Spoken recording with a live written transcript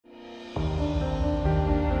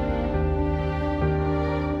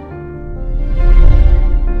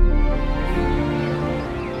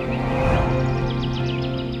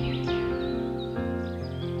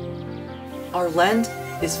Our land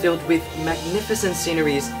is filled with magnificent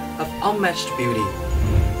sceneries of unmatched beauty.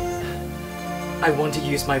 I want to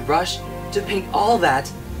use my brush to paint all that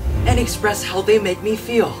and express how they make me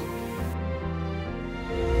feel.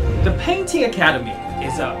 The Painting Academy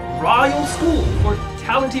is a royal school for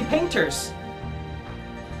talented painters.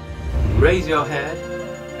 Raise your head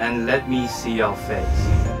and let me see your face.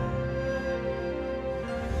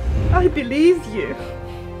 I believe you,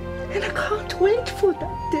 and I can't wait for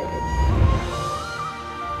that day.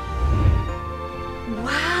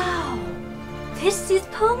 Wow! This is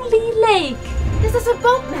Pengli Lake. This is a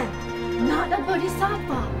boatman, not a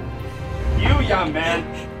bodhisattva. You young man,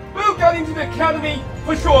 will get into the academy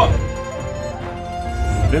for sure.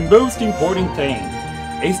 The most important thing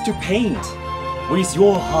is to paint with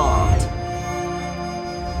your heart.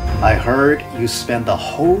 I heard you spent the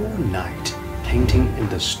whole night painting in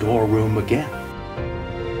the storeroom again.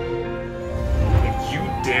 If you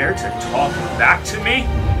dare to talk back to me,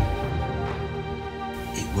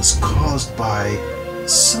 it was caused by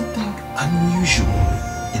something unusual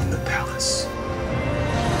in the palace.